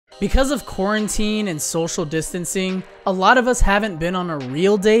Because of quarantine and social distancing, a lot of us haven't been on a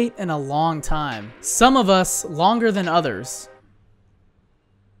real date in a long time. Some of us longer than others.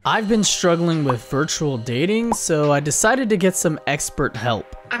 I've been struggling with virtual dating, so I decided to get some expert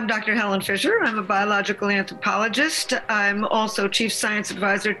help. I'm Dr. Helen Fisher. I'm a biological anthropologist. I'm also chief science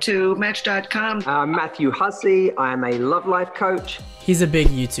advisor to Match.com. I'm Matthew Hussey. I'm a love life coach. He's a big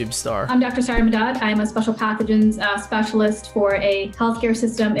YouTube star. I'm Dr. Syra Madad. I'm a special pathogens specialist for a healthcare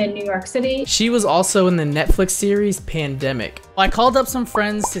system in New York City. She was also in the Netflix series Pandemic. I called up some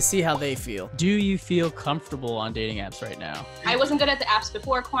friends to see how they feel. Do you feel comfortable on dating apps right now? I wasn't good at the apps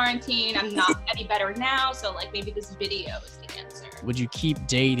before quarantine. I'm not any better now, so like maybe this video is the answer. Would you keep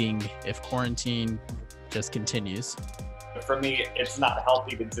dating if quarantine just continues? For me, it's not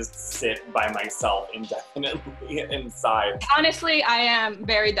healthy to just sit by myself indefinitely inside. Honestly, I am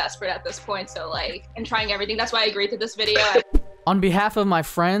very desperate at this point, so like, and trying everything. That's why I agreed to this video. On behalf of my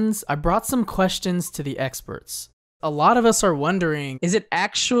friends, I brought some questions to the experts. A lot of us are wondering, is it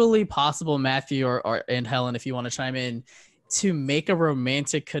actually possible, Matthew and Helen, if you want to chime in, to make a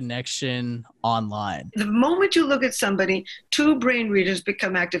romantic connection online? The moment you look at somebody, two brain regions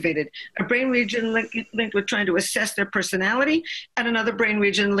become activated. A brain region linked with trying to assess their personality, and another brain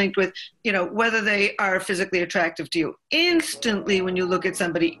region linked with, whether they are physically attractive to you. Instantly, when you look at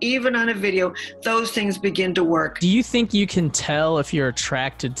somebody, even on a video, those things begin to work. Do you think you can tell if you're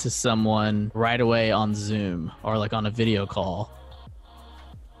attracted to someone right away on Zoom or like on a video call?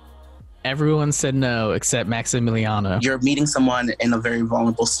 Everyone said no except Maximiliano. You're meeting someone in a very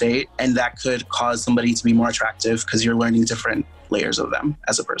vulnerable state, and that could cause somebody to be more attractive because you're learning different layers of them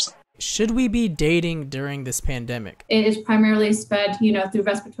as a person. Should we be dating during this pandemic? It is primarily spread, through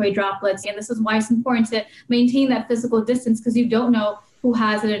respiratory droplets. And this is why it's important to maintain that physical distance, because you don't know who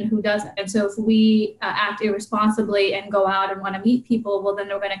has it and who doesn't. And so if we act irresponsibly and go out and want to meet people, well, then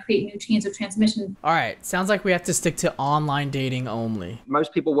they're going to create new chains of transmission. All right, sounds like we have to stick to online dating only.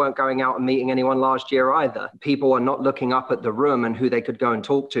 Most people weren't going out and meeting anyone last year either. People are not looking up at the room and who they could go and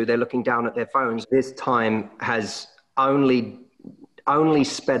talk to. They're looking down at their phones. This time has only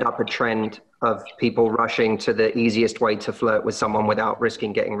sped up a trend of people rushing to the easiest way to flirt with someone without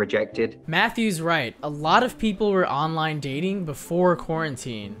risking getting rejected. Matthew's right. A lot of people were online dating before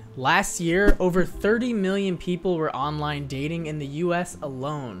quarantine. Last year, over 30 million people were online dating in the US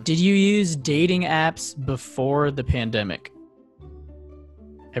alone. Did you use dating apps before the pandemic?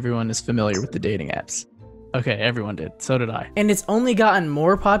 Everyone is familiar with the dating apps. Okay, everyone did. So did I. And it's only gotten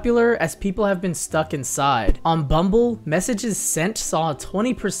more popular as people have been stuck inside. On Bumble, messages sent saw a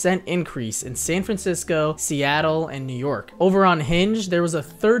 20% increase in San Francisco, Seattle, and New York. Over on Hinge, there was a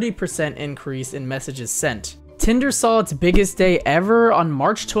 30% increase in messages sent. Tinder saw its biggest day ever on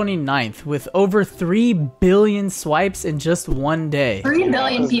March 29th with over 3 billion swipes in just one day. 3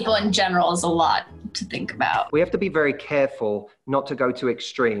 billion people in general is a lot to think about. We have to be very careful not to go to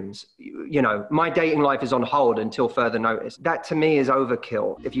extremes. My dating life is on hold until further notice. That to me is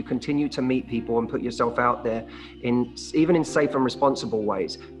overkill. If you continue to meet people and put yourself out there, even in safe and responsible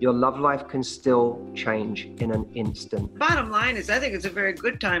ways, your love life can still change in an instant. Bottom line is, I think it's a very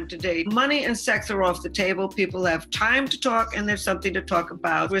good time to date. Money and sex are off the table. People have time to talk and there's something to talk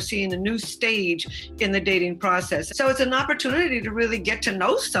about. We're seeing a new stage in the dating process. So it's an opportunity to really get to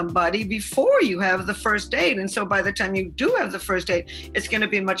know somebody before you have the first date. And so by the time you do have the first date, it's going to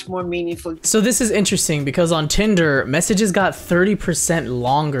be much more meaningful. So this is interesting because on Tinder, messages got 30%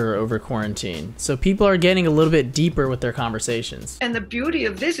 longer over quarantine. So people are getting a little bit deeper with their conversations. And the beauty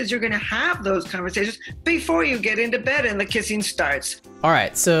of this is you're going to have those conversations before you get into bed and the kissing starts. All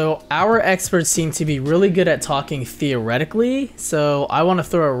right, so our experts seem to be really good at talking theoretically, so I want to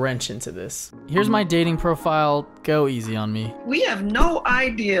throw a wrench into this. Here's my dating profile. Go easy on me. We have no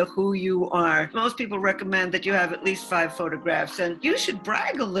idea who you are. Most people recommend that you have at least 5 photographs, and you should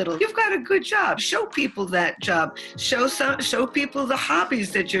brag a little. You've got a good job. Show people that job. Show people the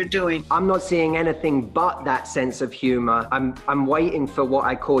hobbies that you're doing. I'm not seeing anything but that sense of humor. I'm waiting for what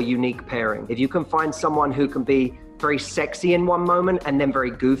I call unique pairing. If you can find someone who can be very sexy in one moment and then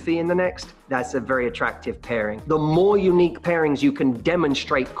very goofy in the next, that's a very attractive pairing. The more unique pairings you can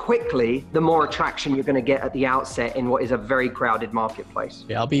demonstrate quickly, the more attraction you're going to get at the outset in what is a very crowded marketplace.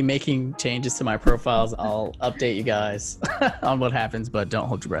 Yeah, I'll be making changes to my profiles. I'll update you guys on what happens, but don't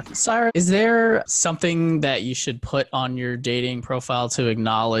hold your breath. Syra, is there something that you should put on your dating profile to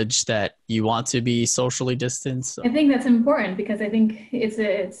acknowledge that you want to be socially distanced? I think that's important because I think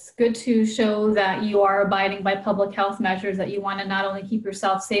it's good to show that you are abiding by public health measures, that you want to not only keep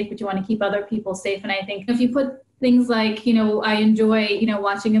yourself safe, but you want to keep other people safe. And I think if you put things like, I enjoy,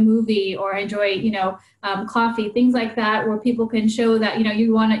 watching a movie, or I enjoy, coffee, things like that, where people can show that,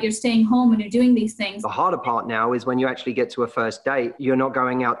 you're staying home and you're doing these things. The harder part now is when you actually get to a first date, you're not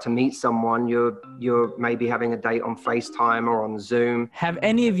going out to meet someone, you're maybe having a date on FaceTime or on Zoom. Have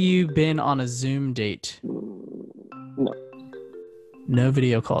any of you been on a Zoom date? No. No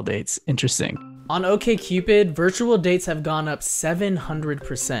video call dates. Interesting. On OkCupid, virtual dates have gone up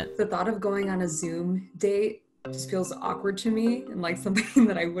 700%. The thought of going on a Zoom date just feels awkward to me, and like something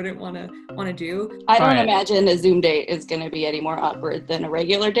that I wouldn't want to do. I don't imagine a Zoom date is going to be any more awkward than a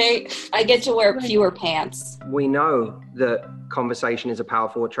regular date. I get to wear fewer pants. We know that conversation is a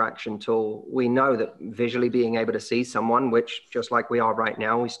powerful attraction tool. We know that visually being able to see someone, which just like we are right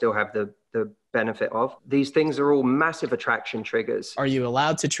now, we still have the benefit of. These things are all massive attraction triggers. Are you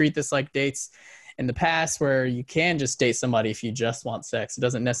allowed to treat this like dates in the past, where you can just date somebody if you just want sex? It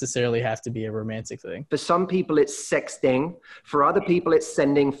doesn't necessarily have to be a romantic thing. For some people, it's sexting. For other people, it's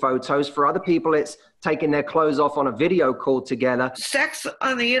sending photos. For other people, it's taking their clothes off on a video call together. Sex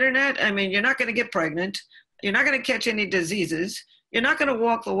on the internet, I mean, you're not going to get pregnant. You're not going to catch any diseases. You're not going to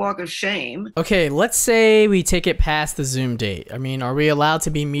walk the walk of shame. Okay, let's say we take it past the Zoom date. I mean, are we allowed to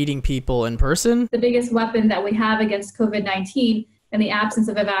be meeting people in person? The biggest weapon that we have against COVID-19 in the absence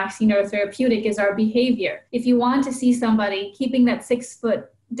of a vaccine or a therapeutic is our behavior. If you want to see somebody, keeping that 6 foot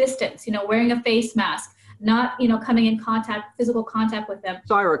distance, wearing a face mask, not, coming in physical contact with them.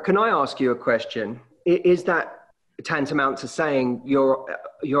 Syra, can I ask you a question? Is that tantamount to saying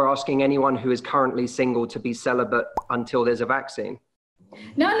you're asking anyone who is currently single to be celibate until there's a vaccine?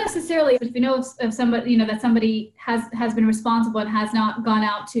 Not necessarily. If you know of somebody, that somebody has been responsible and has not gone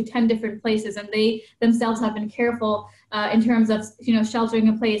out to 10 different places, and they themselves have been careful in terms of, sheltering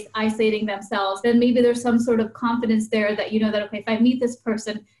in place, isolating themselves, then maybe there's some sort of confidence there that, that, okay, if I meet this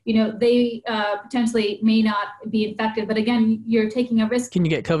person, they potentially may not be infected. But again, you're taking a risk. Can you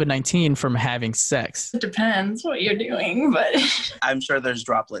get COVID-19 from having sex? It depends what you're doing, but I'm sure there's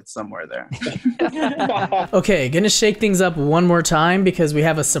droplets somewhere there. Okay, gonna shake things up one more time because we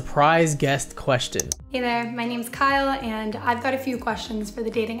have a surprise guest question. Hey there, my name's Kyle, and I've got a few questions for the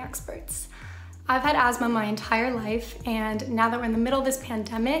dating experts. I've had asthma my entire life, and now that we're in the middle of this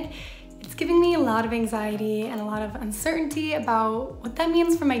pandemic, it's giving me a lot of anxiety and a lot of uncertainty about what that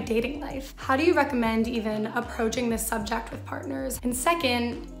means for my dating life. How do you recommend even approaching this subject with partners? And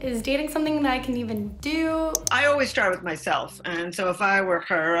second, is dating something that I can even do? I always start with myself. And so if I were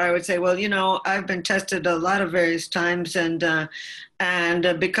her, I would say, well, I've been tested a lot of various times, and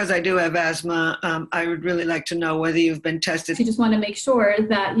because I do have asthma, I would really like to know whether you've been tested. You just want to make sure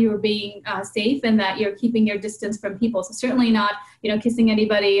that you're being safe and that you're keeping your distance from people. So certainly not, kissing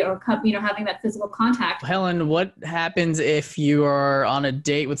anybody or, having that physical contact. Helen, what happens if you are on a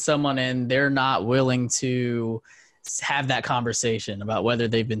date with someone and they're not willing to have that conversation about whether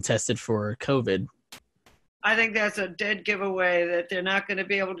they've been tested for COVID? I think that's a dead giveaway that they're not going to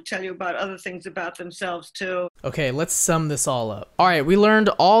be able to tell you about other things about themselves too. Okay, let's sum this all up. All right, we learned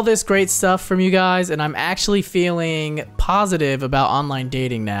all this great stuff from you guys, and I'm actually feeling positive about online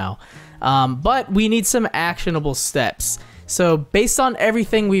dating now. But we need some actionable steps. So based on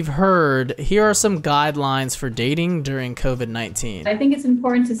everything we've heard, here are some guidelines for dating during COVID-19. I think it's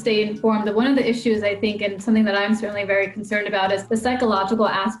important to stay informed. One of the issues, I think, and something that I'm certainly very concerned about, is the psychological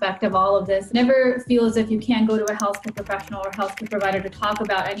aspect of all of this. Never feel as if you can't go to a healthcare professional or healthcare provider to talk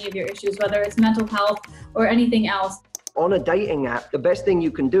about any of your issues, whether it's mental health or anything else. On a dating app, the best thing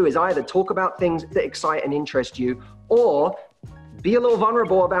you can do is either talk about things that excite and interest you, or be a little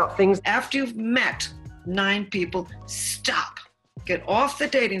vulnerable about things. After you've met 9 people, stop. Get off the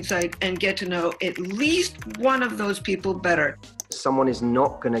dating site and get to know at least one of those people better. Someone is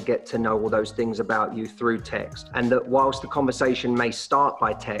not going to get to know all those things about you through text. And that whilst the conversation may start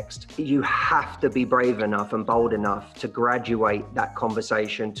by text, you have to be brave enough and bold enough to graduate that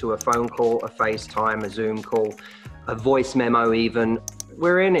conversation to a phone call, a FaceTime, a Zoom call, a voice memo even.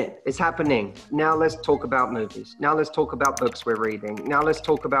 We're in it. It's happening. Now let's talk about movies. Now let's talk about books we're reading. Now let's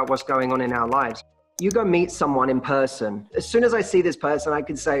talk about what's going on in our lives. You go meet someone in person. As soon as I see this person, I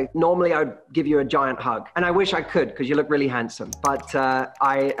could say, normally I'd give you a giant hug. And I wish I could, because you look really handsome. But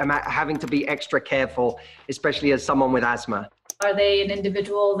I am having to be extra careful, especially as someone with asthma. Are they an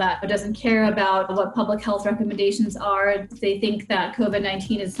individual that doesn't care about what public health recommendations are? They think that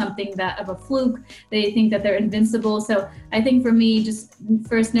COVID-19 is something that of a fluke. They think that they're invincible. So I think for me, just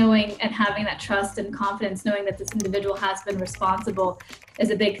first knowing and having that trust and confidence, knowing that this individual has been responsible is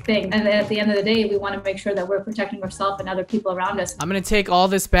a big thing. And at the end of the day, we want to make sure that we're protecting ourselves and other people around us. I'm gonna take all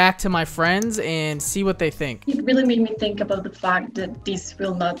this back to my friends and see what they think. It really made me think about the fact that this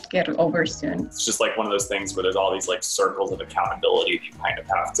will not get over soon. It's just like one of those things where there's all these like circles of accountability you kind of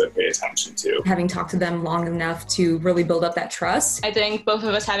have to pay attention to. Having talked to them long enough to really build up that trust. I think both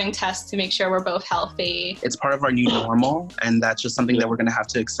of us having tests to make sure we're both healthy. It's part of our new normal, and that's just something that we're gonna have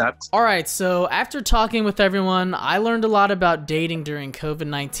to accept. All right, so after talking with everyone, I learned a lot about dating during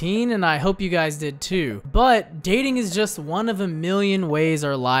COVID-19, and I hope you guys did too. But dating is just one of a million ways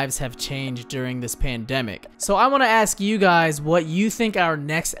our lives have changed during this pandemic. So I want to ask you guys what you think our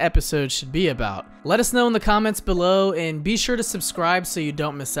next episode should be about. Let us know in the comments below, and be sure to subscribe so you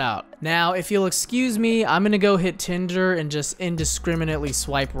don't miss out. Now, if you'll excuse me, I'm gonna go hit Tinder and just indiscriminately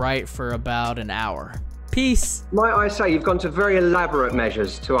swipe right for about an hour. Peace. Might I say, you've gone to very elaborate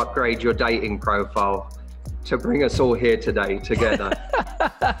measures to upgrade your dating profile to bring us all here today together.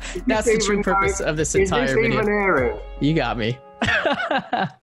 That's the true purpose of this entire video. Is this even airing? You got me.